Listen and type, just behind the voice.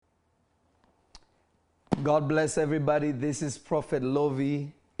God bless everybody. This is Prophet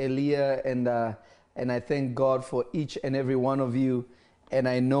Lovi Elia, and I thank God for each and every one of you. And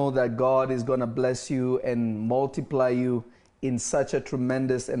I know that God is going to bless you and multiply you in such a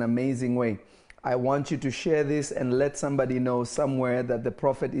tremendous and amazing way. I want you to share this and let somebody know somewhere that the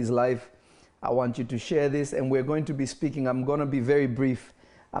prophet is live. I want you to share this, and we're going to be speaking. I'm going to be very brief.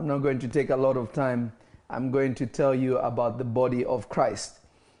 I'm not going to take a lot of time. I'm going to tell you about the body of Christ.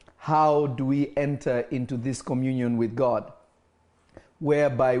 How do we enter into this communion with God,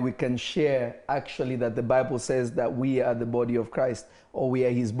 whereby we can share actually that the Bible says that we are the body of Christ, or we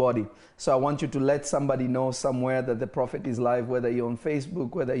are his body. So I want you to let somebody know somewhere that the prophet is live, whether you're on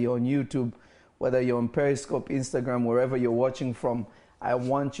Facebook, whether you're on YouTube, whether you're on Periscope, Instagram, wherever you're watching from. I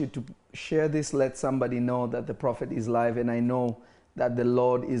want you to share this, let somebody know that the prophet is live, and I know that the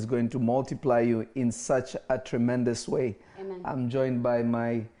Lord is going to multiply you in such a tremendous way. Amen. I'm joined by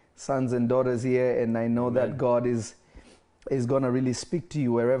my sons and daughters here, and I know that God is going to really speak to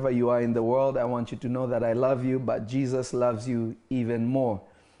you wherever you are in the world. I want you to know that I love you, but Jesus loves you even more.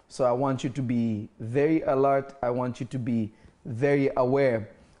 So I want you to be very alert. I want you to be very aware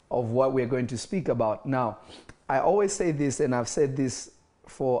of what we're going to speak about. Now, I always say this, and I've said this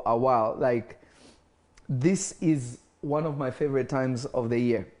for a while, like, this is one of my favorite times of the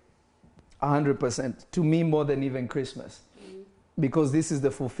year, 100%, to me more than even Christmas, because this is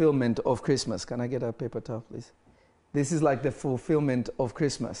the fulfillment of Christmas. Can I get a paper towel, please? This is like the fulfillment of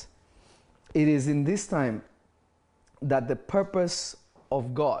Christmas. It is in this time that the purpose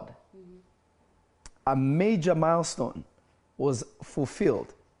of God, a major milestone, was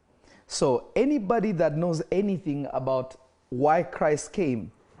fulfilled. So anybody that knows anything about why Christ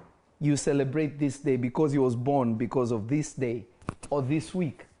came, you celebrate this day because he was born because of this day, or this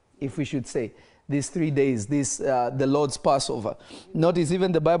week, if we should say. These 3 days, the Lord's Passover. Notice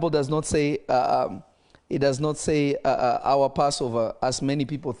even the Bible does not say, it does not say our Passover, as many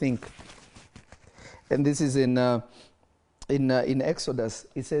people think. And this is in Exodus.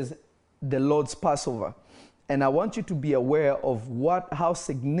 It says the Lord's Passover. And I want you to be aware of how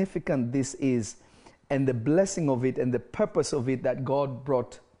significant this is, and the blessing of it and the purpose of it that God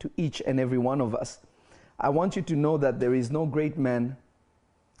brought to each and every one of us. I want you to know that there is no great man,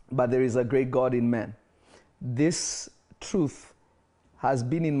 but there is a great God in man. This truth has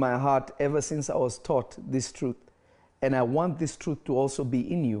been in my heart ever since I was taught this truth. And I want this truth to also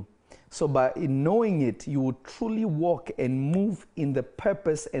be in you. So in knowing it, you will truly walk and move in the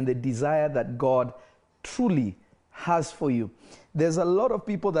purpose and the desire that God truly has for you. There's a lot of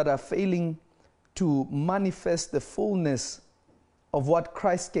people that are failing to manifest the fullness of what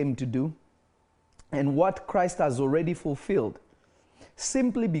Christ came to do and what Christ has already fulfilled,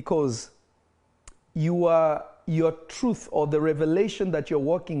 simply because your truth or the revelation that you're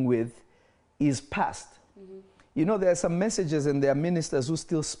working with is past. You know, there are some messages, and there are ministers who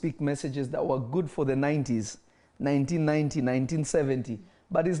still speak messages that were good for the 90s, 1990, 1970,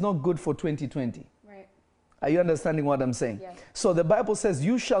 but it's not good for 2020. Are you understanding what I'm saying? Yeah. So the Bible says,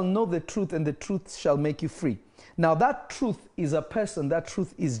 you shall know the truth, and the truth shall make you free. Now that truth is a person. That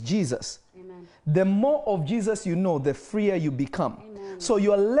truth is Jesus. Amen. The more of Jesus you know, the freer you become. Amen. So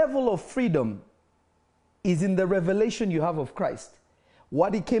your level of freedom is in the revelation you have of Christ.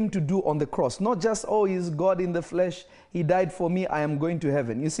 What he came to do on the cross. Not just, oh, he's God in the flesh. He died for me. I am going to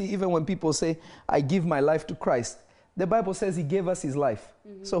heaven. You see, even when people say, I give my life to Christ, the Bible says he gave us his life.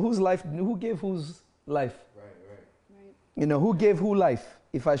 So whose life? Who gave whose life? Right. You know, who gave who life,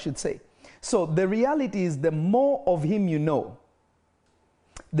 if I should say. So the reality is, the more of him you know,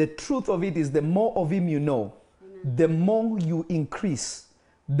 the truth of it is, the more of him you know, the more you increase,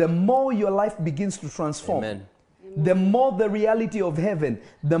 the more your life begins to transform. Amen. The more the reality of heaven,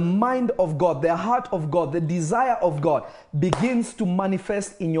 the mind of God, the heart of God, the desire of God begins to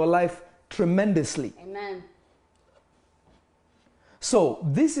manifest in your life tremendously. Amen. So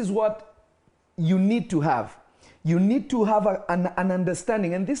this is what you need to have. You need to have an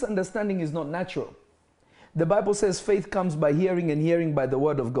understanding, and this understanding is not natural. The Bible says faith comes by hearing, and hearing by the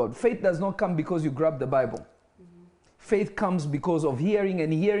word of God. Faith does not come because you grab the Bible. Faith comes because of hearing,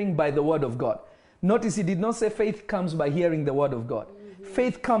 and hearing by the word of God. Notice he did not say faith comes by hearing the word of God.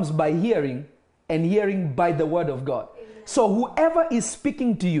 Faith comes by hearing, and hearing by the word of God. So whoever is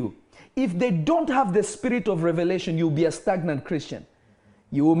speaking to you, if they don't have the spirit of revelation, you'll be a stagnant Christian.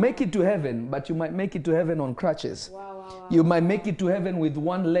 You will make it to heaven, but you might make it to heaven on crutches. Wow. You might make it to heaven with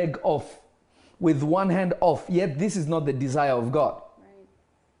one leg off, with one hand off, yet this is not the desire of God. Right.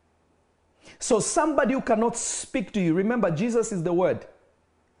 So somebody who cannot speak to you, remember, Jesus is the word.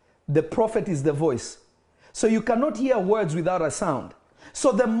 The prophet is the voice. So you cannot hear words without a sound.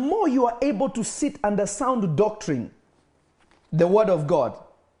 So the more you are able to sit under sound doctrine, the word of God,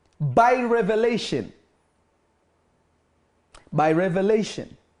 by revelation,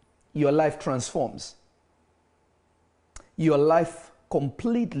 your life transforms. Your life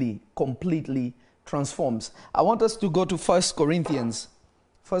completely transforms. I want us to go to 1 Corinthians.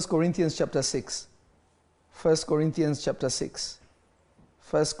 1 Corinthians chapter 6. 1 Corinthians chapter 6.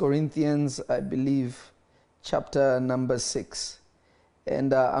 1 Corinthians, I believe, chapter number 6.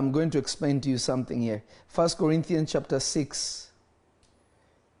 And I'm going to explain to you something here. 1 Corinthians chapter 6.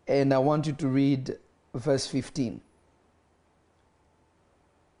 And I want you to read verse 15.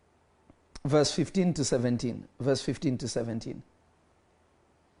 Verse 15 to 17. Verse 15 to 17.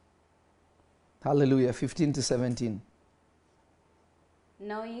 Hallelujah. 15 to 17.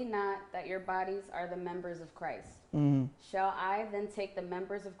 Know ye not that your bodies are the members of Christ? Shall I then take the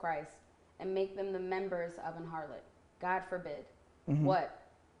members of Christ and make them the members of an harlot? God forbid. What?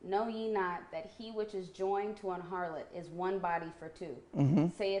 Know ye not that he which is joined to an harlot is one body for two?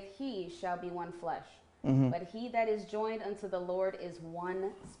 Saith he, shall be one flesh. But he that is joined unto the Lord is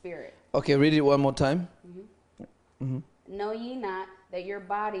one spirit. Okay, read it one more time. Know ye not that your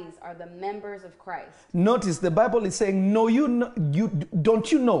bodies are the members of Christ? Notice the Bible is saying, "No,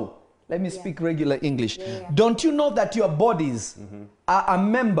 don't you know?" Let me speak regular English. Don't you know that your bodies are a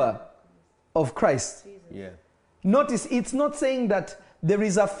member of Christ? Yeah. Notice it's not saying that there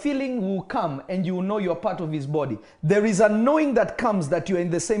is a feeling will come and you will know you're part of his body. There is a knowing that comes that you're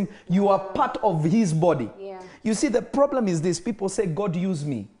in the same, you are part of his body. Yeah. You see, the problem is this: people say, "God use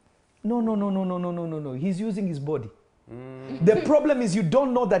me." No. He's using his body. The problem is you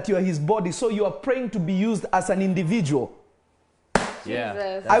don't know that you are his body, so you are praying to be used as an individual. Yeah.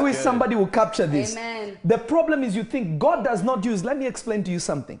 Jesus. I wish somebody would capture this. Amen. The problem is you think God does not use. Let me explain to you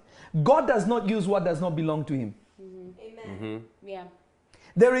something. God does not use what does not belong to him. Amen. Yeah.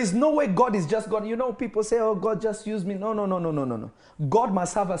 There is no way God is just God. You know, people say, "Oh, God just used me." No. God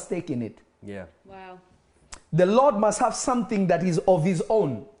must have a stake in it. Yeah. Wow. The Lord must have something that is of his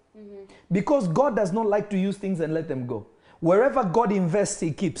own. Because God does not like to use things and let them go. Wherever God invests,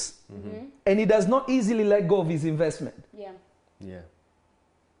 he keeps. And he does not easily let go of his investment. Yeah. Yeah.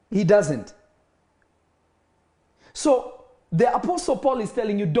 He doesn't. So the Apostle Paul is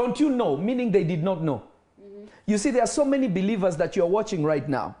telling you, don't you know? Meaning they did not know. You see, there are so many believers that you're watching right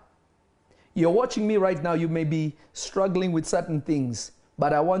now. You're watching me right now. You may be struggling with certain things.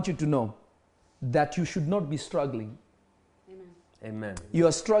 But I want you to know that you should not be struggling. Amen. You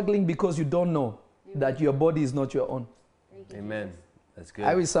are struggling because you don't know that your body is not your own. Amen. That's good.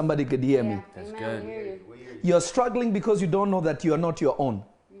 I wish somebody could hear me. That's Amen. good. We hear you. You're struggling because you don't know that you are not your own.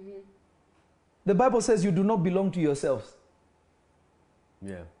 The Bible says you do not belong to yourselves.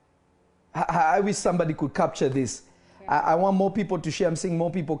 Yeah. I wish somebody could capture this. I want more people to share. I'm seeing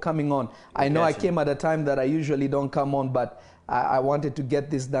more people coming on. I know I came at a time that I usually don't come on, but I wanted to get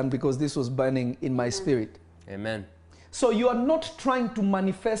this done because this was burning in my spirit. Amen. So you are not trying to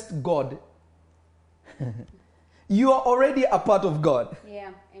manifest God. You are already a part of God.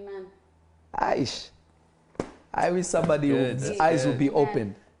 Yeah. Amen. I wish somebody's eyes will be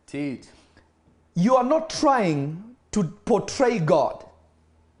opened. Teach. You are not trying to portray God.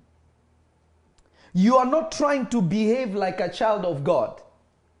 You are not trying to behave like a child of God.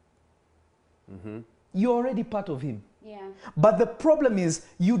 You're already part of him. Yeah. But the problem is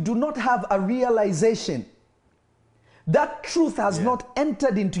you do not have a realization. That truth has not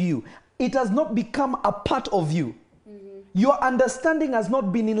entered into you. It has not become a part of you. Your understanding has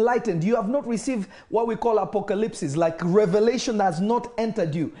not been enlightened. You have not received what we call apocalypse, like revelation has not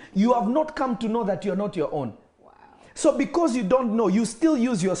entered you. You have not come to know that you're not your own. Wow. So because you don't know, you still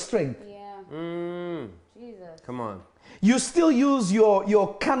use your strength. Yeah. Jesus. Come on. You still use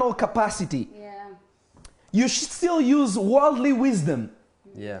your carnal capacity. Yeah. You still use worldly wisdom.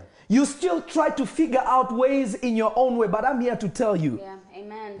 Yeah. You still try to figure out ways in your own way. But I'm here to tell you Yeah.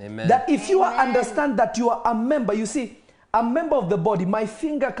 Amen. Amen. that if you Amen. understand that you are a member, you see, a member of the body, my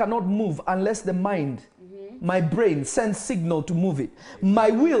finger cannot move unless the mind, my brain sends signal to move it. My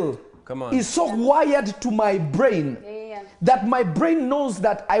will Come on. is so wired to my brain Yeah. that my brain knows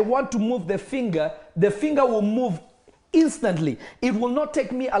that I want to move the finger will move instantly. It will not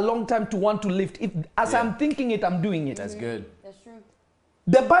take me a long time to want to lift. As I'm thinking it, I'm doing it. That's good. That's true.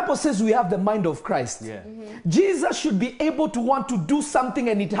 The Bible says we have the mind of Christ. Yeah. Jesus should be able to want to do something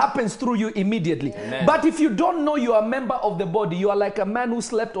and it happens through you immediately. Amen. But if you don't know you are a member of the body, you are like a man who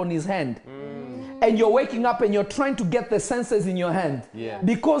slept on his hand. And you're waking up and you're trying to get the senses in your hand. Yeah.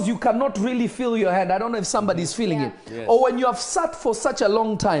 Because you cannot really feel your hand. I don't know if somebody's feeling it. Yes. Or when you have sat for such a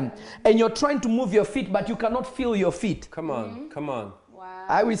long time and you're trying to move your feet, but you cannot feel your feet. Come on. Come on. Wow.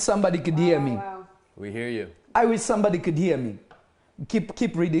 I wish somebody could hear me. Wow. We hear you. I wish somebody could hear me.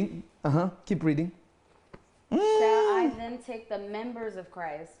 Keep reading. Keep reading. Shall I then take the members of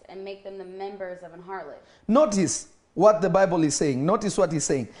Christ and make them the members of an harlot? Notice what the Bible is saying. Notice what he's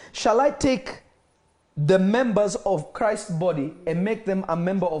saying. Shall I take the members of Christ's body and make them a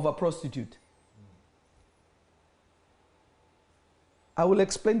member of a prostitute? I will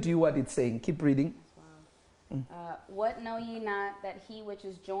explain to you what it's saying. Keep reading. What know ye not, that he which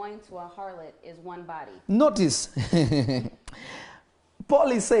is joined to a harlot is one body? Notice,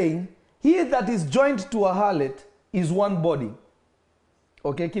 Paul is saying, he that is joined to a harlot is one body.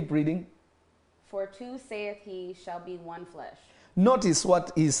 Okay, keep reading. For two, saith he, shall be one flesh. Notice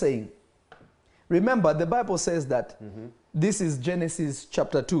what he's saying. Remember, the Bible says that this is Genesis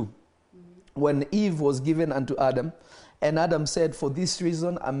chapter 2, when Eve was given unto Adam. And Adam said, for this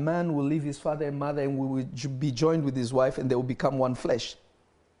reason, a man will leave his father and mother and will be joined with his wife and they will become one flesh.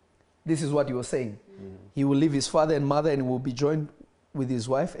 This is what he was saying. He will leave his father and mother and will be joined with his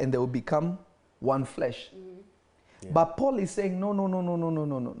wife and they will become one flesh. Yeah. But Paul is saying,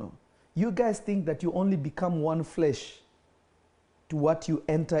 no. You guys think that you only become one flesh to what you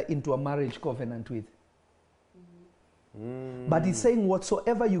enter into a marriage covenant with. But he's saying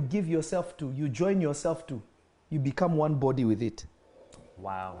whatsoever you give yourself to, you join yourself to, you become one body with it.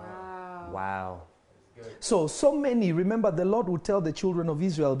 Wow. So many, remember the Lord would tell the children of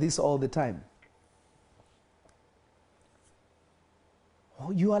Israel this all the time.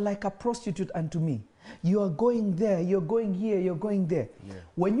 Oh, you are like a prostitute unto me. You are going there, you're going here, you're going there. Yeah.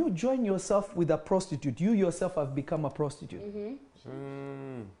 When you join yourself with a prostitute, you yourself have become a prostitute. Jesus.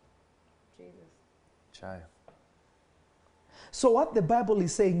 Child. So what the Bible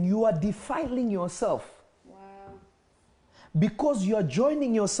is saying, you are defiling yourself. Because you are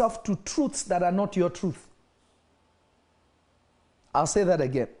joining yourself to truths that are not your truth. I'll say that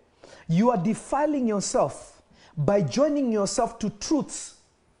again. You are defiling yourself by joining yourself to truths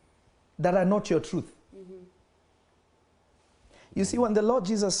that are not your truth. You see, when the Lord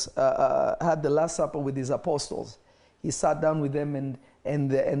Jesus had the Last Supper with his apostles, he sat down with them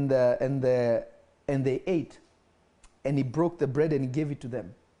and they ate. And he broke the bread and he gave it to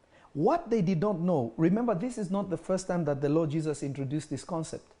them. What they did not know, remember, this is not the first time that the Lord Jesus introduced this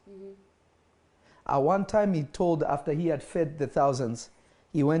concept. At one time he told, after he had fed the thousands,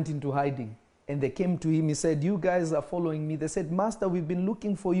 he went into hiding. And they came to him, he said, you guys are following me. They said, Master, we've been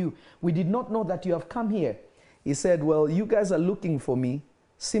looking for you. We did not know that you have come here. He said, well, you guys are looking for me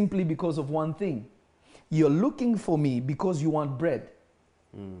simply because of one thing. You're looking for me because you want bread.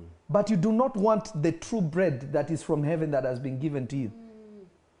 But you do not want the true bread that is from heaven that has been given to you.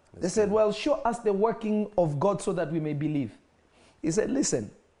 They said, well, show us the working of God so that we may believe. He said, listen,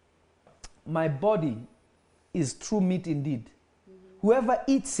 my body is true meat indeed. Whoever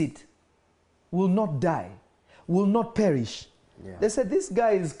eats it will not die, will not perish. Yeah. They said, this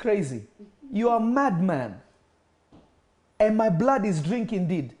guy is crazy. You are a madman. And my blood is drink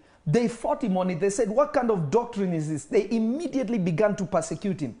indeed. They fought him on it. They said, what kind of doctrine is this? They immediately began to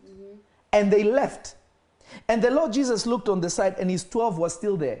persecute him. And they left. And the Lord Jesus looked on the side and his 12 were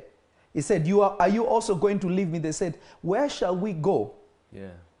still there. He said, are you also going to leave me? They said, where shall we go? Yeah.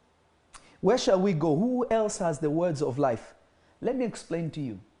 Where shall we go? Who else has the words of life? Let me explain to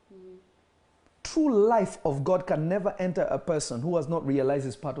you. True life of God can never enter a person who has not realized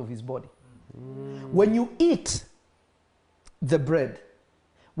it's part of his body. When you eat the bread,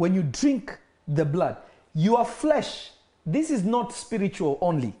 when you drink the blood, your flesh, this is not spiritual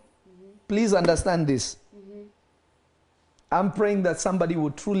only. Please understand this. I'm praying that somebody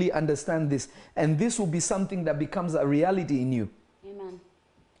will truly understand this. And this will be something that becomes a reality in you. Amen.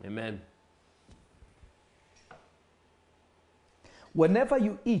 Amen. Whenever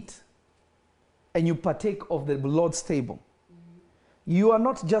you eat and you partake of the Lord's table, you are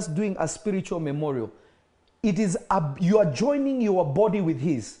not just doing a spiritual memorial. It is you are joining your body with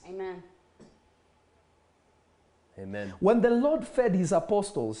his. Amen. Amen. When the Lord fed his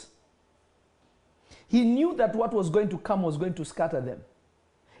apostles, he knew that what was going to come was going to scatter them.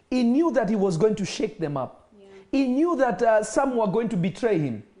 He knew that he was going to shake them up. Yeah. He knew that some were going to betray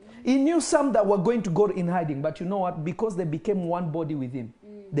him. He knew some that were going to go in hiding. But you know what? Because they became one body with him,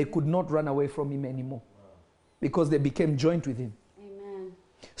 they could not run away from him anymore. Because they became joined with him. Amen.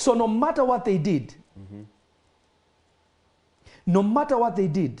 So no matter what they did, no matter what they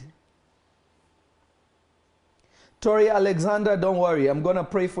did, Tori Alexander, don't worry. I'm going to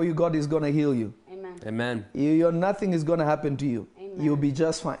pray for you. God is going to heal you. Amen. Amen. Nothing is going to happen to you. Amen. You'll be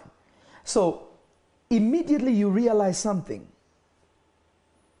just fine. So immediately you realize something.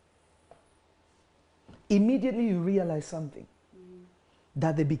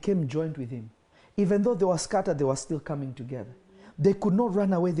 that they became joined with him. Even though they were scattered, they were still coming together. They could not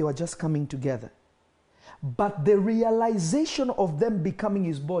run away, they were just coming together. But the realization of them becoming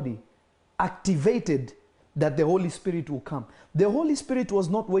his body activated that the Holy Spirit will come. The Holy Spirit was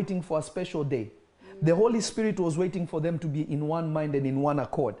not waiting for a special day. The Holy Spirit was waiting for them to be in one mind and in one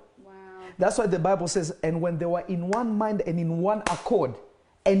accord. Wow. That's why the Bible says, and when they were in one mind and in one accord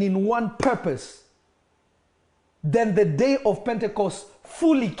and in one purpose, then the day of Pentecost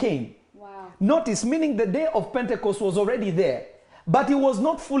fully came. Wow. Notice, meaning the day of Pentecost was already there, but it was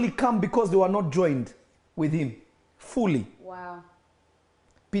not fully come because they were not joined with him fully. Wow.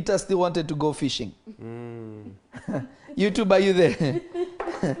 Peter still wanted to go fishing. YouTube, are you there?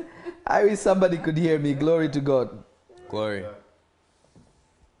 I wish somebody could hear me. Glory to God. Glory.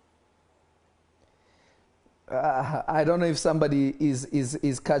 I don't know if somebody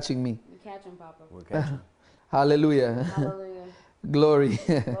is catching me. You catch him, Papa. We're catching. Hallelujah. Hallelujah. Glory.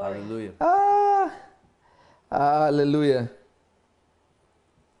 Glory. Hallelujah. Hallelujah.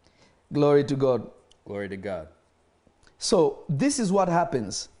 Glory to God. Glory to God. So this is what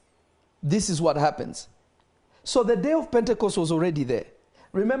happens. This is what happens. So the day of Pentecost was already there.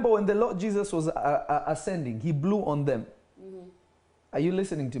 Remember when the Lord Jesus was ascending, he blew on them. Are you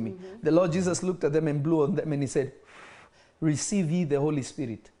listening to me? The Lord Jesus looked at them and blew on them and he said, receive ye the Holy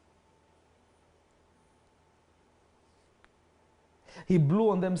Spirit. He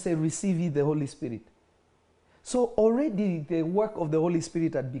blew on them, said, receive ye the Holy Spirit. So already the work of the Holy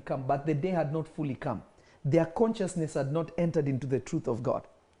Spirit had become, but the day had not fully come. Their consciousness had not entered into the truth of God.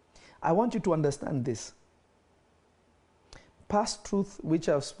 I want you to understand this. Past truth, which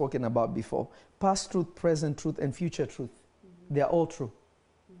I've spoken about before, past truth, present truth, and future truth, they are all true.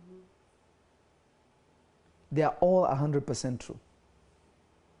 They are all 100% true.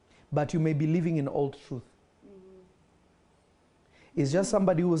 But you may be living in old truth. It's just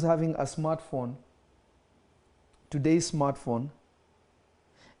somebody who's having a smartphone, today's smartphone,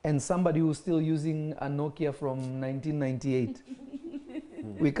 and somebody who's still using a Nokia from 1998.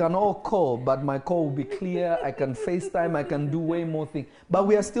 We can all call, but my call will be clear. I can FaceTime, I can do way more things. But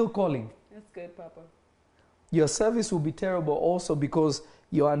we are still calling. That's good, Papa. Your service will be terrible also because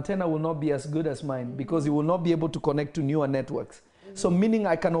your antenna will not be as good as mine because you will not be able to connect to newer networks. So meaning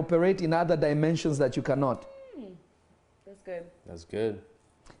I can operate in other dimensions that you cannot. That's good. That's good.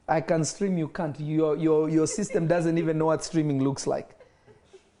 I can stream, you can't. Your system doesn't even know what streaming looks like.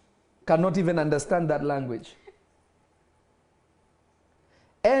 Cannot even understand that language.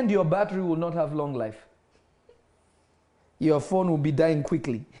 And your battery will not have long life. Your phone will be dying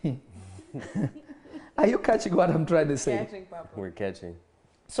quickly. Are you catching what I'm trying to say? Catching, Papa. We're catching.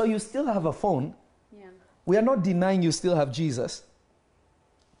 So you still have a phone. Yeah. We are not denying you still have Jesus.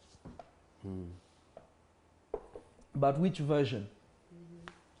 But which version?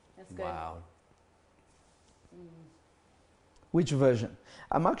 That's good. Wow. Which version?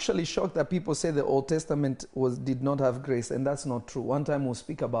 I'm actually shocked that people say the Old Testament did not have grace, and that's not true. One time we'll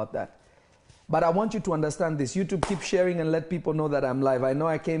speak about that. But I want you to understand this. YouTube, keep sharing and let people know that I'm live. I know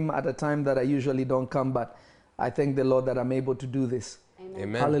I came at a time that I usually don't come, but I thank the Lord that I'm able to do this. Amen.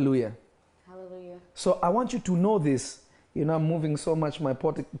 Amen. Hallelujah. Hallelujah. So I want you to know this. You know, I'm moving so much, my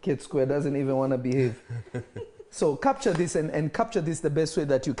kid square doesn't even want to behave. So capture this and capture this the best way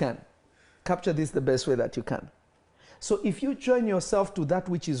that you can. Capture this the best way that you can. So if you join yourself to that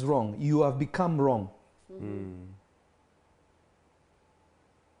which is wrong, you have become wrong.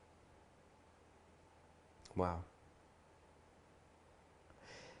 Wow.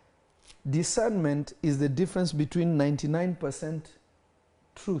 Discernment is the difference between 99%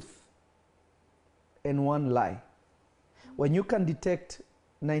 truth and one lie. When you can detect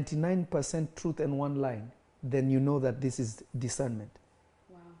 99% truth and one lie, then you know that this is discernment.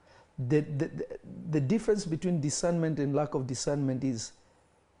 Wow. The difference between discernment and lack of discernment is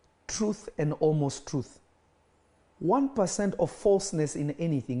truth and almost truth. 1% of falseness in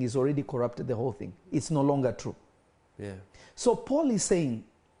anything is already corrupted the whole thing. It's no longer true. Yeah. So Paul is saying,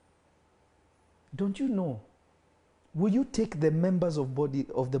 don't you know, will you take the members of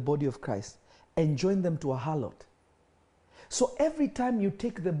the body of Christ and join them to a harlot? So every time you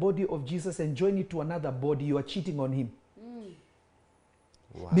take the body of Jesus and join it to another body, you are cheating on him.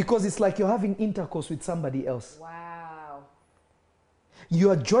 Wow. Because it's like you're having intercourse with somebody else. Wow. You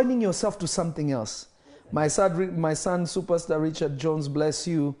are joining yourself to something else. My son, Superstar Richard Jones, bless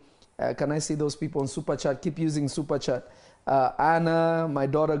you. Can I see those people on Super Chat? Keep using Super Chat. Anna, my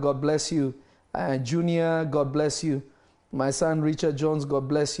daughter, God bless you. Junior, God bless you. My son, Richard Jones, God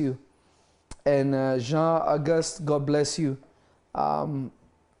bless you. And Jean-Auguste, God bless you.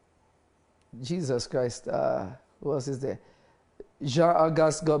 Jesus Christ, who else is there?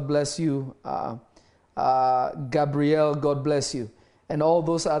 Jean-Auguste, God bless you. Gabrielle, God bless you. And all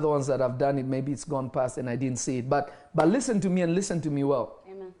those other ones that have done it, maybe it's gone past and I didn't see it. But listen to me and listen to me well.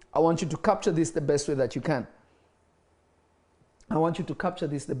 Amen. I want you to capture this the best way that you can. I want you to capture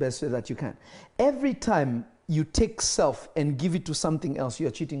this the best way that you can. Every time you take self and give it to something else, you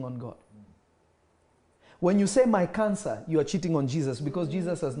are cheating on God. When you say my cancer, you are cheating on Jesus because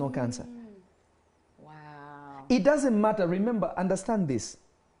Jesus has no cancer. Wow. It doesn't matter. Remember, understand this.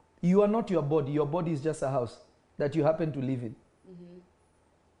 You are not your body. Your body is just a house that you happen to live in.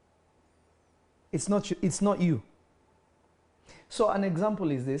 It's not you. So an example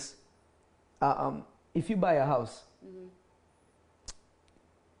is this. If you buy a house,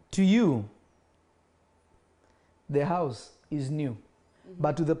 to you, the house is new.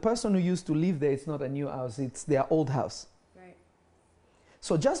 But to the person who used to live there, it's not a new house. It's their old house. Right.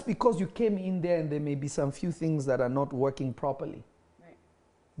 So just because you came in there and there may be some few things that are not working properly, Right.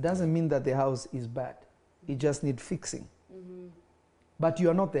 doesn't mean that the house is bad. It just needs fixing. But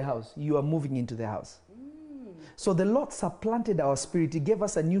you are not the house. You are moving into the house. So the Lord supplanted our spirit. He gave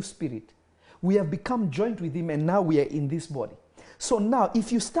us a new spirit. We have become joined with Him and now we are in this body. So now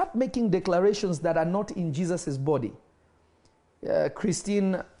if you start making declarations that are not in Jesus' body,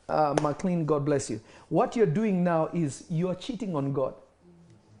 Christine McLean, God bless you. What you're doing now is you're cheating on God.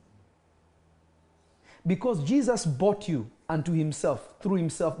 Because Jesus bought you unto Himself, through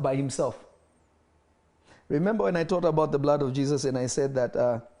Himself, by Himself. Remember when I taught about the blood of Jesus and I said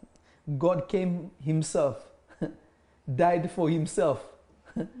that God came Himself, died for Himself,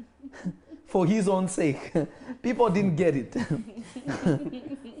 for His own sake. People didn't get it.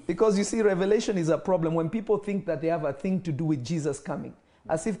 Because you see, revelation is a problem when people think that they have a thing to do with Jesus coming.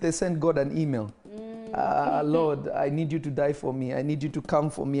 As if they send God an email. Lord, I need you to die for me. I need you to come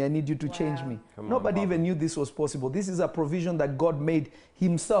for me. I need you to change me. Nobody even knew this was possible. This is a provision that God made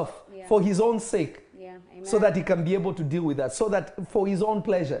Himself for His own sake. So that He can be able to deal with that. So that for His own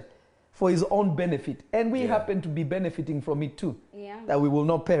pleasure, for His own benefit. And we happen to be benefiting from it too. That we will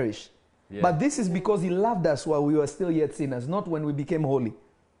not perish. But this is because He loved us while we were still yet sinners, not when we became holy.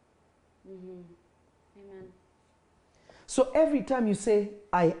 Amen. So every time you say,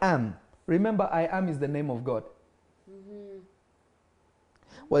 I am, remember, I am is the name of God.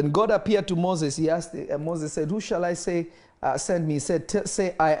 When God appeared to Moses, He asked, Moses said, who shall I say send me? He said,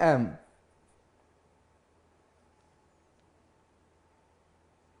 say, I am.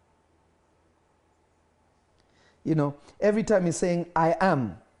 You know, every time He's saying, I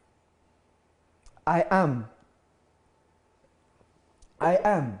am. I am. I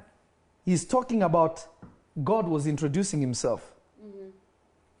am. He's talking about God was introducing Himself.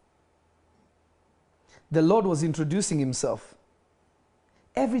 The Lord was introducing Himself.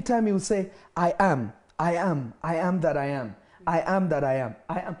 Every time He would say, I am, I am, I am that I am, I am that I am,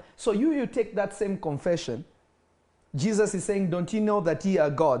 I am. So you take that same confession. Jesus is saying, don't you know that ye are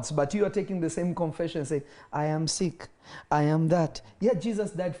gods? But you are taking the same confession and saying, I am sick, I am that. Yet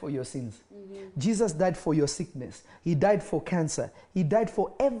Jesus died for your sins. Jesus died for your sickness. He died for cancer. He died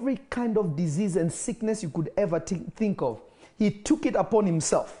for every kind of disease and sickness you could ever think of. He took it upon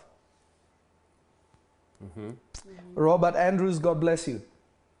Himself. Robert Andrews, God bless you.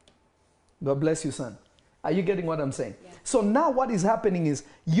 God bless you, son. Are you getting what I'm saying? Yeah. So now what is happening is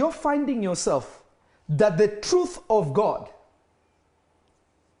you're finding yourself that the truth of God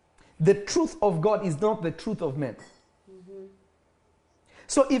is not the truth of men.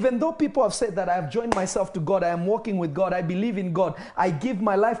 So even though people have said that I have joined myself to God, I am walking with God, I believe in God, I give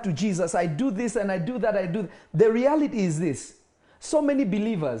my life to Jesus, I do this and I do that, the reality is this. So many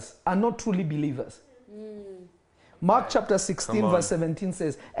believers are not truly believers. Mark chapter 16 verse 17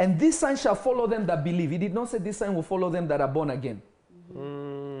 says, and this sign shall follow them that believe. He did not say this sign will follow them that are born again.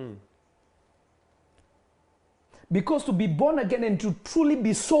 Because to be born again and to truly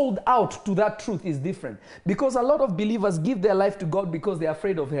be sold out to that truth is different. Because a lot of believers give their life to God because they are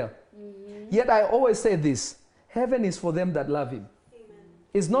afraid of hell. Yet I always say this, heaven is for them that love Him. Amen.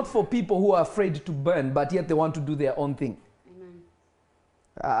 It's not for people who are afraid to burn, but yet they want to do their own thing.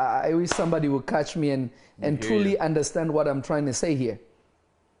 I wish somebody would catch me and truly understand what I'm trying to say here.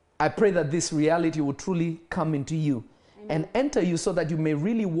 I pray that this reality will truly come into you and enter you so that you may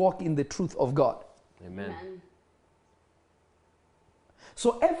really walk in the truth of God. Amen.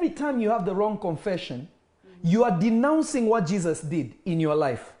 So every time you have the wrong confession, you are denouncing what Jesus did in your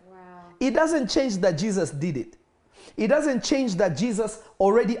life. Wow. It doesn't change that Jesus did it. It doesn't change that Jesus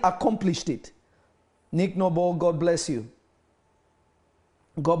already accomplished it. Nick Noble, God bless you.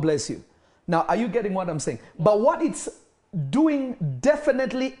 God bless you. Now, are you getting what I'm saying? But what it's doing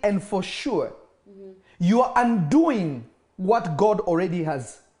definitely and for sure, you are undoing what God already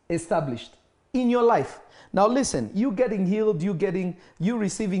has established in your life. Now listen, you getting healed, you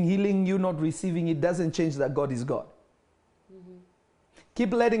receiving healing, you not receiving it doesn't change that God is God.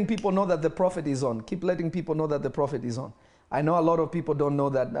 Keep letting people know that the prophet is on. Keep letting people know that the prophet is on. I know a lot of people don't know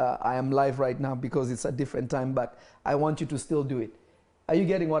that I am live right now because it's a different time, but I want you to still do it. Are you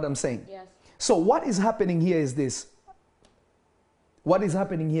getting what I'm saying? Yes. So what is happening here is this. What is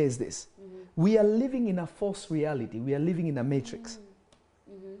happening here is this. We are living in a false reality. We are living in a matrix.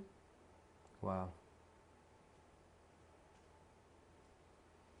 Wow.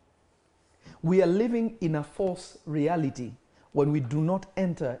 We are living in a false reality when we do not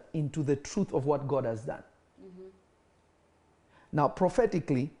enter into the truth of what God has done. Now,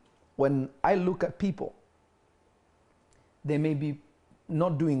 prophetically, when I look at people, they may be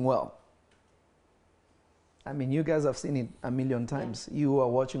not doing well. I mean, you guys have seen it a million times. You who are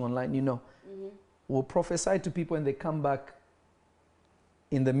watching online, you know. We'll prophesy to people and they come back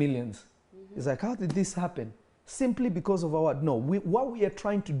in the millions. It's like, how did this happen? Simply because of our, no. What we are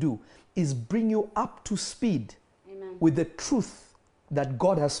trying to do is bring you up to speed with the truth that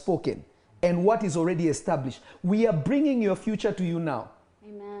God has spoken and what is already established. We are bringing your future to you now.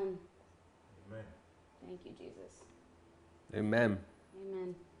 Amen. Amen. Thank you, Jesus. Amen.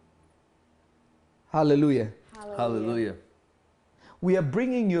 Amen. Hallelujah. Hallelujah. We are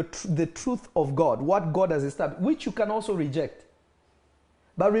bringing you the truth of God, what God has established, which you can also reject.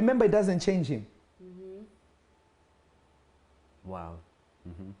 But remember, it doesn't change him. Wow.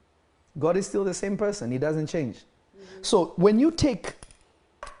 God is still the same person. He doesn't change. So when you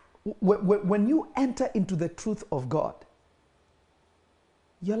when you enter into the truth of God,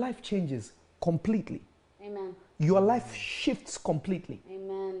 your life changes completely. Amen. Your life shifts completely.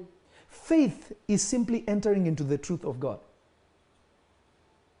 Amen. Faith is simply entering into the truth of God.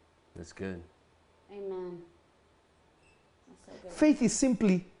 That's good. Amen. That's so good. Faith is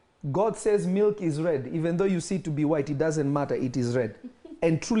simply, God says milk is red. Even though you see it to be white, it doesn't matter. It is red.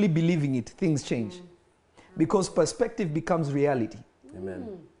 And truly believing it, things change. Because perspective becomes reality.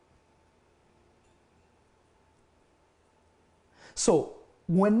 Amen. So,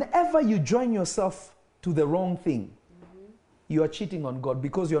 whenever you join yourself to the wrong thing, you are cheating on God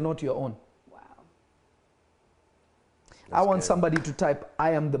because you're not your own. Wow. I want good. somebody to type,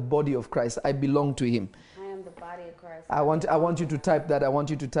 I am the body of Christ. I belong to him. I am the body of Christ. I want you to type that. I want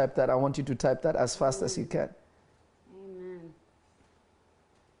you to type that. I want you to type that as fast as you can. Amen.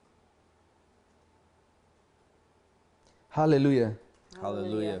 Hallelujah.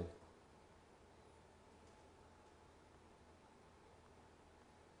 Hallelujah.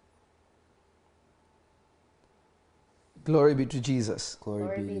 Glory be to Jesus.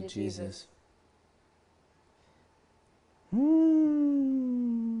 Glory be to Jesus.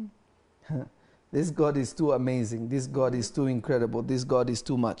 This God is too amazing. This God is too incredible. This God is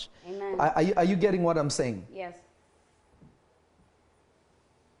too much. Amen. Are you getting what I'm saying? Yes.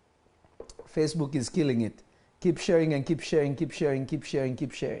 Facebook is killing it. Keep sharing and keep sharing, keep sharing, keep sharing,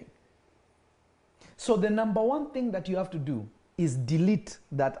 keep sharing. So the number one thing that you have to do is delete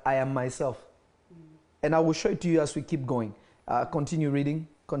that I am myself. And I will show it to you as we keep going. Continue reading.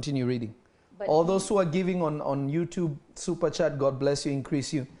 Continue reading. But All those who are giving on YouTube, super chat, God bless you,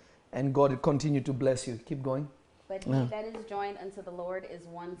 increase you. And God will continue to bless you. Keep going. But he that is joined unto the Lord is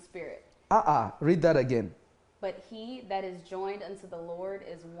one spirit. Read that again. But he that is joined unto the Lord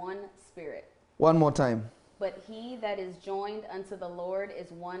is one spirit. One more time. But he that is joined unto the Lord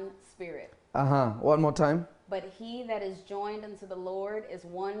is one spirit. One more time. But he that is joined unto the Lord is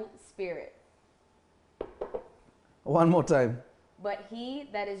one spirit. One more time. But he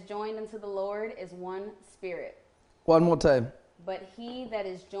that is joined unto the Lord is one spirit. One more time. But he that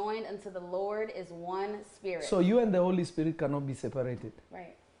is joined unto the Lord is one spirit. So you and the Holy Spirit cannot be separated.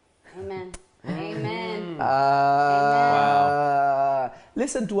 Right. Amen. Amen.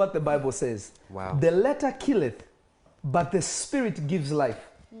 Listen to what the Bible says. Wow. The letter killeth, but the Spirit gives life.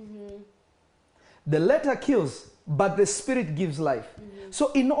 The letter kills, but the Spirit gives life.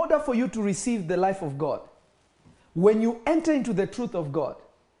 So in order for you to receive the life of God, when you enter into the truth of God,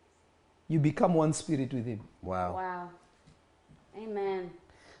 you become one spirit with Him. Wow. Wow. Amen.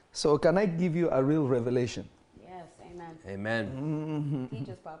 So can I give you a real revelation? Yes. Amen. Amen. Teach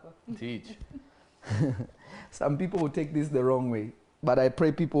us, Papa. Teach. Some people will take this the wrong way, but I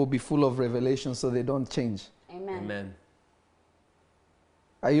pray people will be full of revelation so they don't change. Amen. Amen.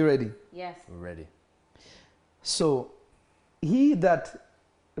 Are you ready? Yes. We're ready. So, read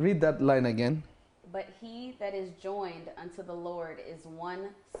that line again. But he that is joined unto the Lord is one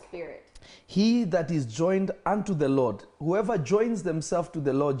spirit. He that is joined unto the Lord, whoever joins themselves to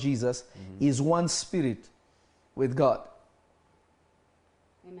the Lord Jesus, is one spirit with God.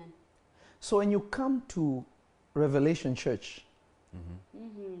 Amen. So when you come to Revelation Church,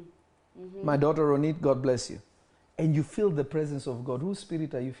 my daughter Ronit, God bless you, and you feel the presence of God, whose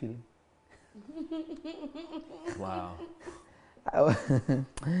spirit are you feeling? Wow. That's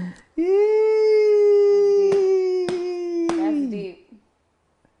deep.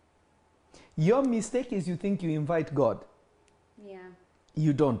 Your mistake is you think you invite God. Yeah.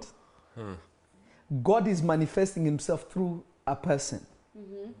 You don't. Huh. God is manifesting himself through a person.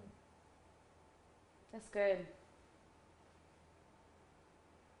 That's good.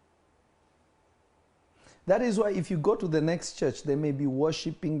 That is why if you go to the next church, they may be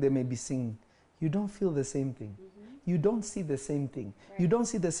worshiping, they may be singing. You don't feel the same thing. You don't see the same thing. You don't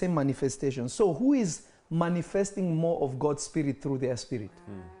see the same manifestation. So who is manifesting more of God's spirit through their spirit?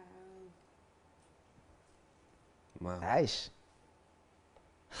 Wow. Aish.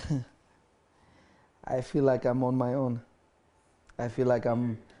 I feel like I'm on my own. I feel like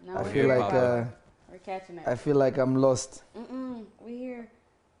I'm No, I we're feel here, like Papa. We're catching it. I feel like I'm lost. We here.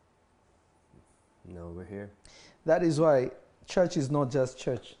 No, we're here. That is why church is not just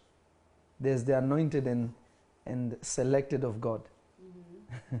church. There's the anointed and selected of God.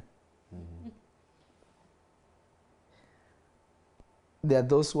 There are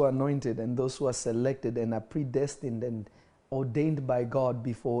those who are anointed and those who are selected and are predestined and ordained by God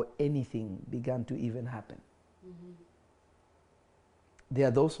before anything began to even happen. There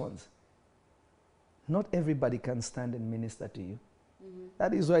are those ones. Not everybody can stand and minister to you.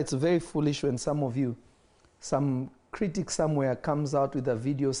 That is why it's very foolish when some of you, some critic somewhere comes out with a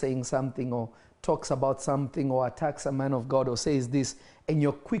video saying something or talks about something or attacks a man of God or says this, and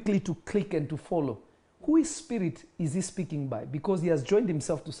you're quickly to click and to follow. Whose spirit is he speaking by? Because he has joined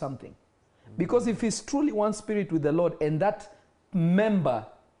himself to something. Because if he's truly one spirit with the Lord and that member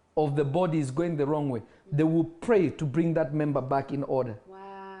of the body is going the wrong way, they will pray to bring that member back in order.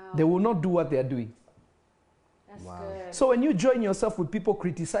 Wow. They will not do what they are doing. That's Wow. good. So when you join yourself with people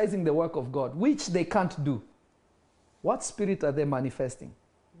criticizing the work of God, which they can't do, what spirit are they manifesting?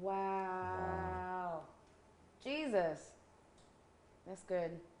 Wow. Jesus. That's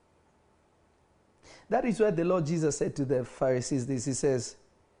good. That is why the Lord Jesus said to the Pharisees this. He says,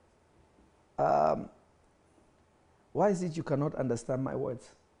 why is it you cannot understand my words?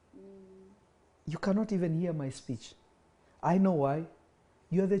 You cannot even hear my speech. I know why.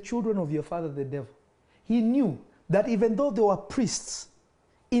 You are the children of your father, the devil. He knew that even though there were priests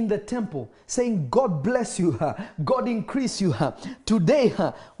in the temple saying, God bless you, God increase you, today,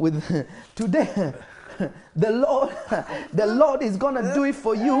 today, the Lord is going to do it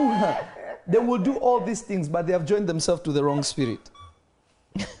for you. They will do all these things, but they have joined themselves to the wrong spirit.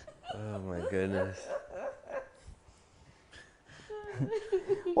 Oh my goodness.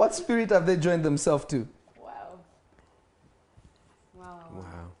 What spirit have they joined themselves to? Wow. Wow.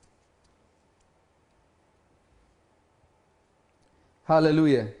 Wow.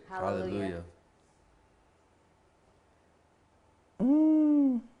 Hallelujah. Hallelujah.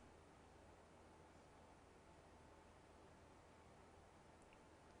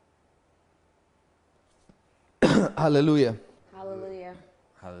 Hallelujah. Hallelujah.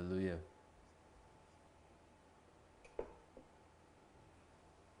 Hallelujah.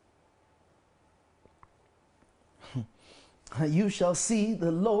 You shall see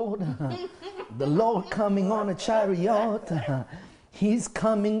the Lord coming on a chariot. He's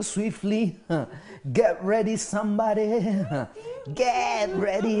coming swiftly. Get ready, somebody. Get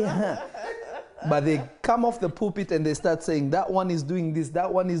ready. But they come off the pulpit and they start saying, that one is doing this,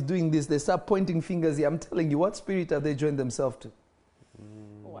 that one is doing this. They start pointing fingers here. I'm telling you, what spirit have they joined themselves to?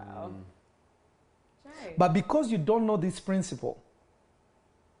 Wow. Right. But because you don't know this principle,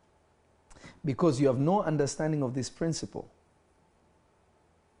 because you have no understanding of this principle,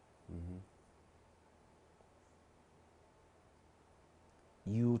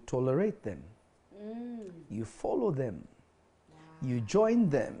 you tolerate them, you follow them, you join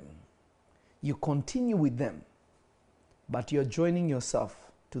them, you continue with them, but you're joining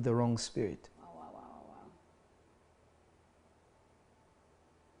yourself to the wrong spirit. Wow, wow, wow, wow.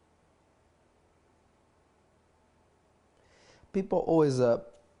 People always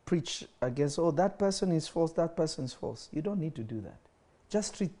preach against, oh, that person is false, that person is false. You don't need to do that.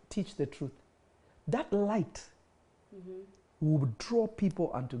 Just teach the truth. That light will draw people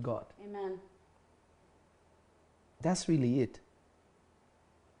unto God. Amen. That's really it.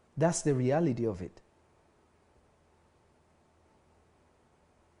 That's the reality of it.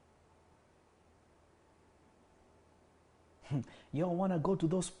 You don't want to go to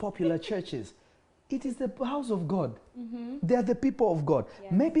those popular churches. It is the house of God. They are the people of God.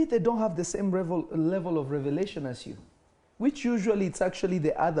 Yes. Maybe they don't have the same level of revelation as you. which usually it's actually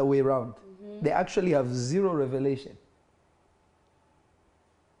the other way around. They actually have zero revelation.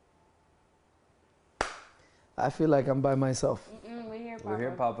 I feel like I'm by myself. We're here, Papa. We're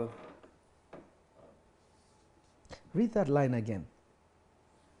here, Papa. Read that line again.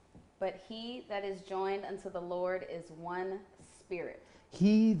 But he that is joined unto the Lord is one spirit.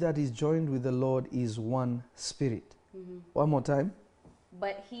 He that is joined with the Lord is one spirit. One more time.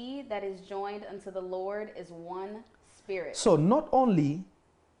 But he that is joined unto the Lord is one spirit. So not only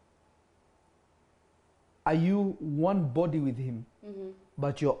are you one body with him,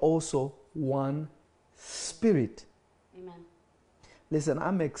 but you're also one spirit. Amen. Listen,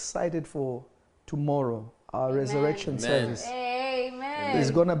 I'm excited for tomorrow, our Amen. resurrection Amen. service. Amen.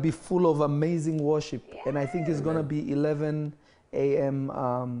 It's going to be full of amazing worship. And I think it's going to be 11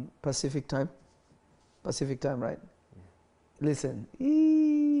 a.m. Pacific time. Pacific time, right? Listen,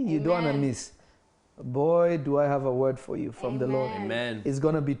 you don't want to Amen. miss. Boy, do I have a word for you from the Lord. Amen. Amen. It's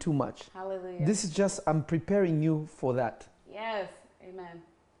going to be too much. Hallelujah. This is just, I'm preparing you for that. Yes. Amen.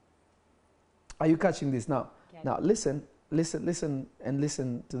 Are you catching this now? Yes. Now, listen, and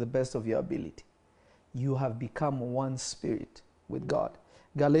listen to the best of your ability. You have become one spirit with God.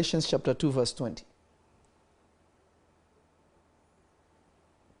 Galatians chapter 2, verse 20.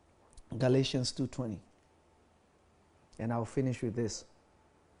 Galatians 2:20. And I'll finish with this.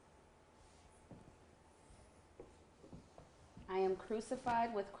 I am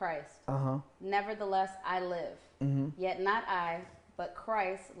crucified with Christ. Uh-huh. Nevertheless, I live. Yet not I, but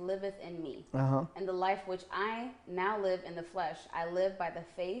Christ liveth in me. Uh-huh. And the life which I now live in the flesh, I live by the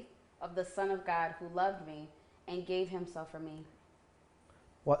faith of the Son of God who loved me and gave himself for me.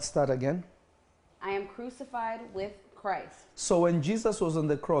 What's that again? I am crucified with Christ. So when Jesus was on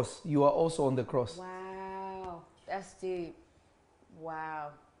the cross, you are also on the cross. Wow. That's deep. Wow.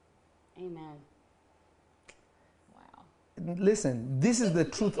 Amen. Wow. Listen, this is the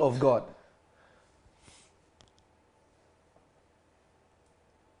truth of God.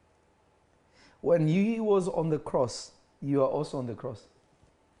 When he was on the cross, you are also on the cross.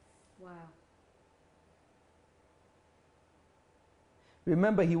 Wow.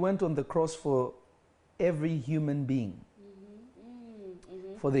 Remember, he went on the cross for every human being,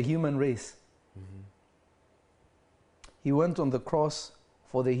 for the human race. He went on the cross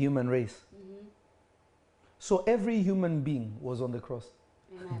for the human race. So every human being was on the cross.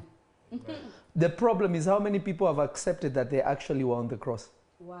 Amen. The problem is how many people have accepted that they actually were on the cross.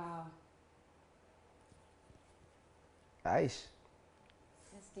 Wow. Aish.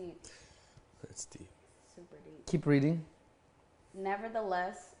 That's deep. That's deep. Super deep. Keep reading.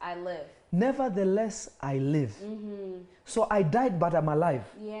 Nevertheless, I live. Nevertheless, I live. So I died, but I'm alive.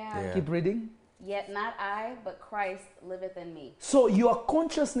 Yeah. Keep reading. Yet not I, but Christ liveth in me. So your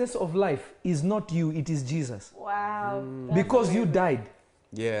consciousness of life is not you, it is Jesus. Wow. That's Because you amazing. died.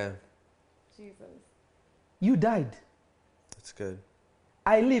 Yeah. Jesus. You died. That's good.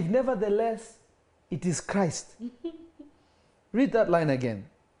 I live. Nevertheless, it is Christ. Read that line again.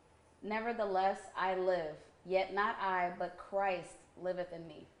 Nevertheless, I live. Yet not I, but Christ liveth in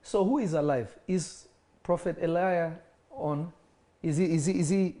me. So who is alive? Is Prophet Elijah on? Is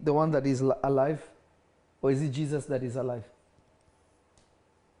he the one that is alive? Or is it Jesus that is alive?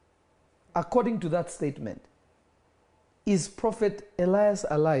 According to that statement, is Prophet Elias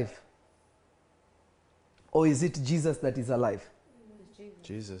alive? Or is it Jesus that is alive?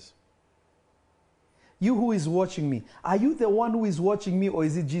 Jesus. You who is watching me, are you the one who is watching me, or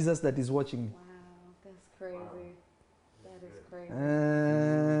is it Jesus that is watching me? Wow, that's crazy. That is crazy. Uh,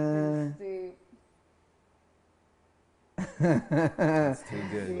 That's deep. That's too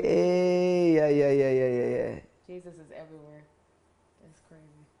good. Hey, yeah. Jesus is everywhere. That's crazy.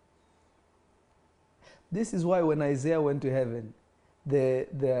 This is why when Isaiah went to heaven,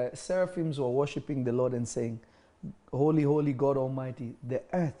 the seraphims were worshiping the Lord and saying, Holy, holy God Almighty, the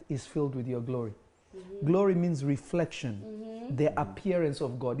earth is filled with your glory. Glory means reflection, the appearance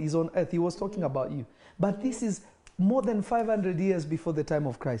of God. He's on earth. He was talking about you. But this is more than 500 years before the time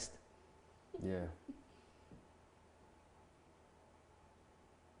of Christ. Yeah.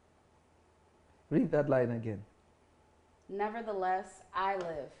 Read that line again. Nevertheless, I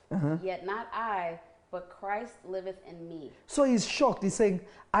live. Yet not I, but Christ liveth in me. So he's shocked. He's saying,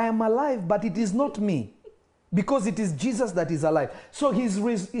 I am alive, but it is not me. Because it is Jesus that is alive. So he's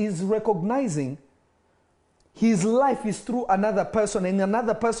recognizing his life is through another person, and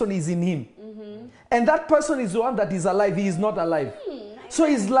another person is in him. And that person is the one that is alive. He is not alive. So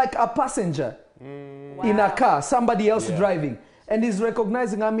he's like a passenger in a car, somebody else driving. And he's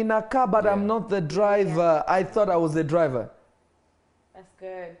recognizing, I'm in a car, but I'm not the driver. I thought I was the driver. That's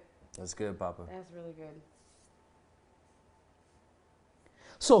good. That's good, Papa. That's really good.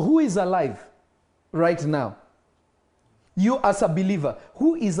 So who is alive right now? You as a believer,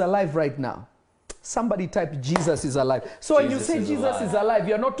 who is alive right now? Somebody type Jesus is alive. So when you Jesus say is Jesus alive. is alive,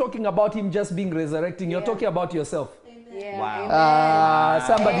 you're not talking about him just being resurrecting. You're Yeah. talking about yourself. Yeah. Wow.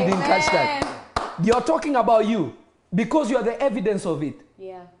 Somebody didn't catch that. Amen. You're talking about you because you are the evidence of it.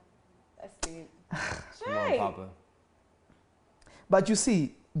 Yeah. That's deep. Come on, Papa. But you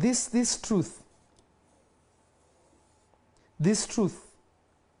see, this truth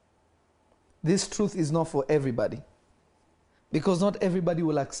is not for everybody. Because not everybody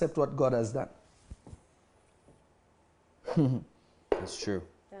will accept what God has done. That's true.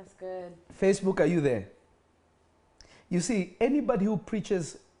 That's good. Facebook, are you there? You see, anybody who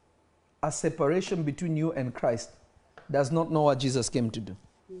preaches a separation between you and Christ does not know what Jesus came to do.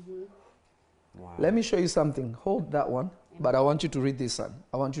 Wow. Let me show you something. Hold that one. But I want you to read this, son.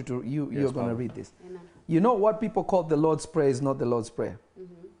 I want you to, you're going to Father. read this. Amen. You know what people call the Lord's Prayer is not the Lord's Prayer.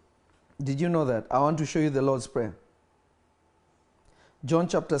 Did you know that? I want to show you the Lord's Prayer. John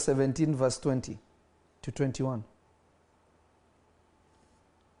chapter 17, verse 20 to 21.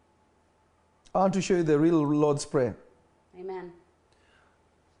 I want to show you the real Lord's Prayer. Amen.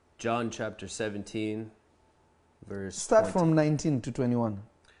 John chapter 17, verse Start 20, from 19 to 21.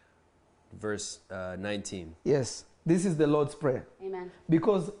 verse 19. Yes, this is the Lord's Prayer. Amen.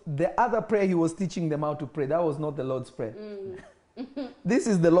 Because the other prayer he was teaching them how to pray, that was not the Lord's Prayer. This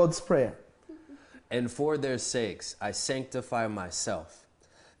is the Lord's Prayer. And for their sakes I sanctify myself,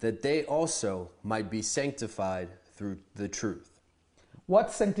 that they also might be sanctified through the truth.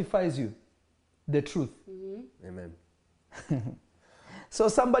 What sanctifies you? The truth. Amen. So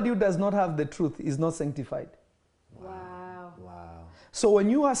somebody who does not have the truth is not sanctified. Wow. Wow. So when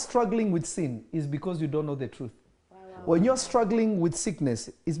you are struggling with sin, it's because you don't know the truth. Wow. When you're struggling with sickness,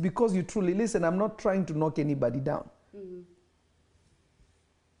 it's because you truly listen. I'm not trying to knock anybody down.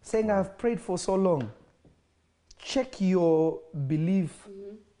 Saying I've prayed for so long. Check your belief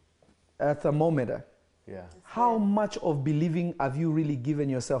thermometer. Yeah. How much of believing have you really given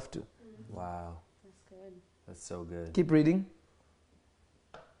yourself to? Wow. That's good. That's so good. Keep reading.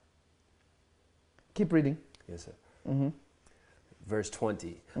 Keep reading. Yes, sir. Verse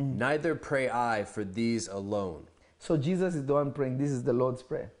 20. Neither pray I for these alone, So Jesus is the one praying. This is the Lord's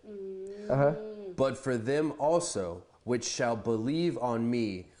Prayer. Uh-huh. but for them also which shall believe on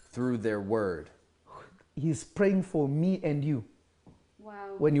me through their word. He's praying for me and you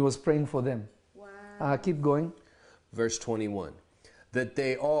Wow. when he was praying for them. Wow. Keep going. Verse 21. That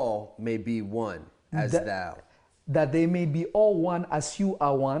they all may be one, as That- thou. That they may be all one as you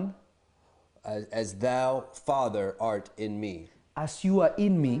are one, As thou, Father, art in me, as you are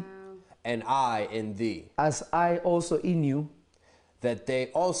in me, and I in thee, as I also in you, that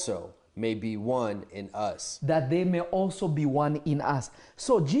they also may be one in us. that they may also be one in us.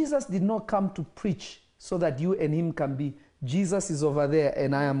 So Jesus did not come to preach so that you and him can be. Jesus is over there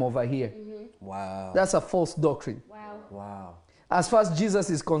and I am over here. Wow. That's a false doctrine. Wow. Wow. As far as Jesus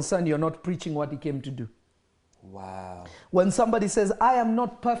is concerned, you're not preaching what he came to do. Wow. When somebody says, I am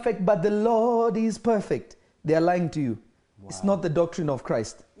not perfect, but the Lord is perfect, they are lying to you. It's not the doctrine of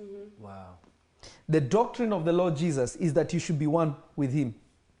Christ. Wow. The doctrine of the Lord Jesus is that you should be one with him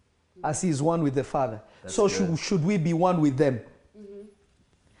as he is one with the Father. That's So good. should we be one with them?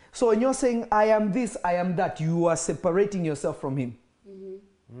 So when you're saying, I am this, I am that, you are separating yourself from him.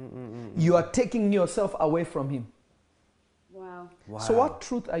 You are taking yourself away from him. Wow. Wow. So what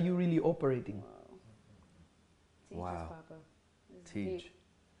truth are you really operating? Teach Wow. us, Papa. This is Teach. deep.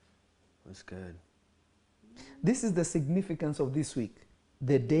 That's good. This is the significance of this week.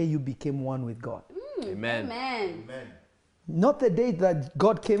 The day you became one with God. Amen. Amen. Not the day that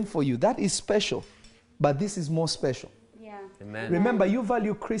God came for you. That is special. But this is more special. Yeah. Amen. Remember, you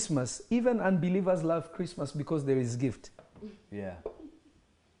value Christmas. Even unbelievers love Christmas because there is gift. Yeah.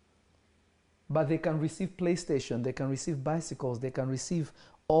 But they can receive PlayStation, they can receive bicycles, they can receive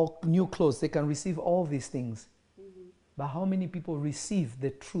all new clothes, they can receive all these things. But how many people receive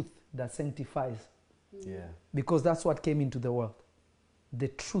the truth that sanctifies? Yeah. Because that's what came into the world. The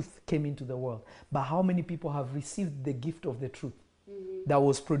truth came into the world. But how many people have received the gift of the truth that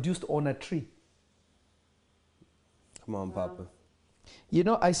was produced on a tree? Come on, Papa. You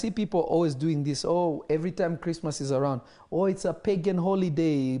know, I see people always doing this. Oh, every time Christmas is around. Oh, it's a pagan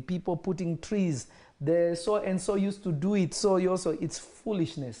holiday. People putting trees. The so and so used to do it. So you also, it's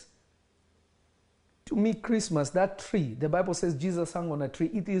foolishness. To me, Christmas, that tree, the Bible says Jesus hung on a tree.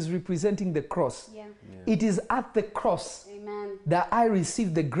 It is representing the cross. Yeah. It is at the cross Amen. that I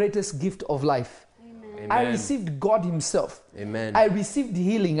received the greatest gift of life. Amen. I Amen. received God himself. Amen. I received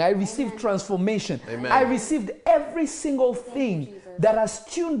healing. I received Amen. transformation. Amen. I received every single thing Jesus. that has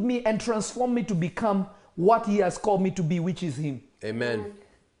tuned me and transformed me to become what He has called me to be, which is Him. Amen.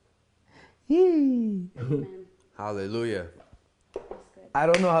 Yee. Amen. Hallelujah. That's good. I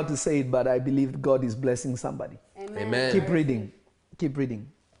don't know how to say it, but I believe God is blessing somebody. Amen. Amen. Keep reading. Keep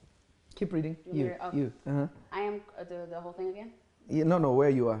reading. Keep reading. You want me You. to- oh. You. Uh-huh. I am the whole thing again. Yeah, no, where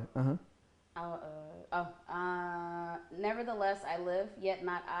you are. Uh-huh. Nevertheless, I live, yet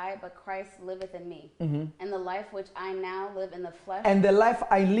not I, but Christ liveth in me. Mm-hmm. And the life which I now live in the flesh. And the life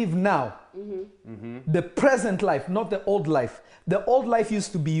I live now, the present life, not the old life. The old life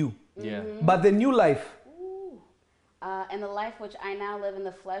used to be you, Yeah. but the new life. And the life which I now live in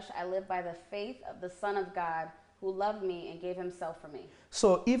the flesh, I live by the faith of the Son of God, who loved me and gave himself for me.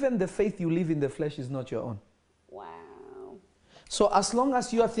 So even the faith you live in the flesh is not your own. Wow. So as long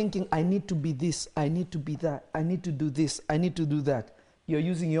as you are thinking, I need to be this, I need to be that, I need to do this, I need to do that, you're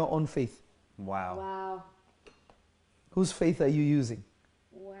using your own faith. Wow. Wow. Whose faith are you using?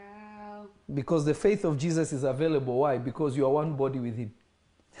 Wow. Because the faith of Jesus is available. Why? Because you are one body with Him.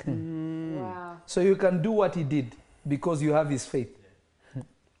 Wow. So you can do what He did because you have His faith.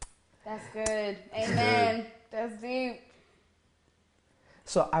 That's good. Amen. That's deep.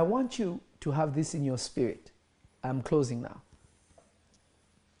 So I want you to have this in your spirit. I'm closing now.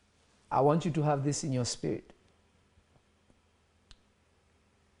 I want you to have this in your spirit.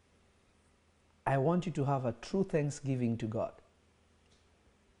 I want you to have a true thanksgiving to God.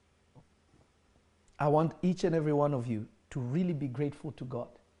 I want each and every one of you to really be grateful to God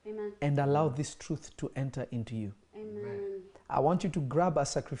Amen. and allow this truth to enter into you. Amen. I want you to grab a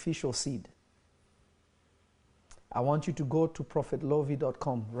sacrificial seed. I want you to go to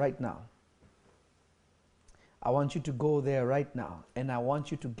prophetlovy.com right now. I want you to go there right now, and I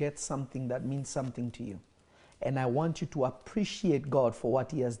want you to get something that means something to you. And I want you to appreciate God for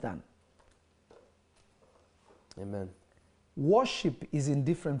what He has done. Amen. Worship is in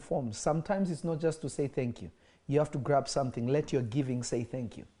different forms. Sometimes it's not just to say thank you. You have to grab something. Let your giving say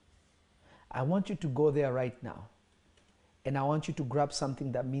thank you. I want you to go there right now. And I want you to grab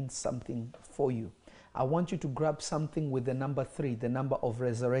something that means something for you. I want you to grab something with the number 3, the number of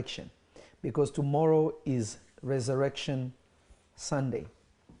resurrection. Because tomorrow is Resurrection Sunday.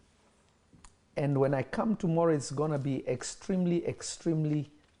 And when I come tomorrow, it's going to be extremely, extremely,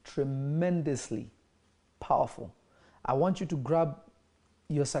 tremendously powerful. I want you to grab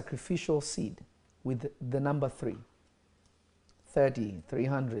your sacrificial seed with the number 3. 30,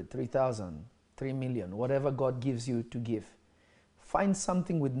 300, 3,000, 3 million, whatever God gives you to give. Find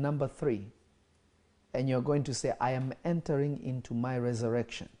something with number 3, and you're going to say, I am entering into my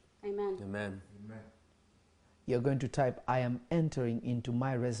resurrection. Amen. Amen. You're going to type, I am entering into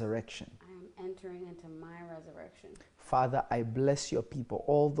my resurrection. I am entering into my resurrection. Father, I bless your people,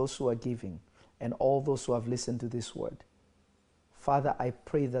 all those who are giving and all those who have listened to this word. Father, I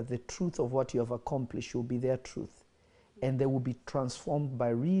pray that the truth of what you have accomplished will be their truth, and they will be transformed by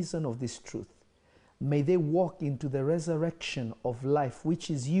reason of this truth. May they walk into the resurrection of life,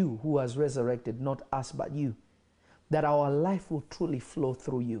 which is you who has resurrected, not us but you. That our life will truly flow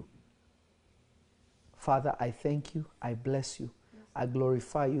through you. Father, I thank you, I bless you, I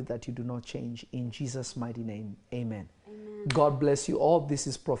glorify you that you do not change. In Jesus' mighty name, amen. Amen. God bless you all. This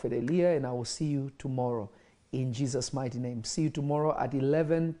is Prophet Elia, and I will see you tomorrow in Jesus' mighty name. See you tomorrow at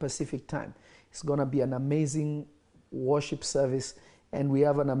 11 Pacific time. It's going to be an amazing worship service, and we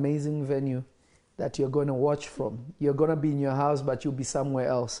have an amazing venue that you're going to watch from. You're going to be in your house, but you'll be somewhere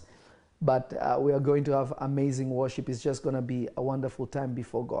else. But we are going to have amazing worship. It's just going to be a wonderful time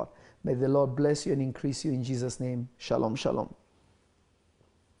before God. May the Lord bless you and increase you in Jesus' name. Shalom, shalom.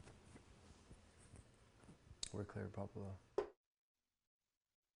 We're clear, Papa.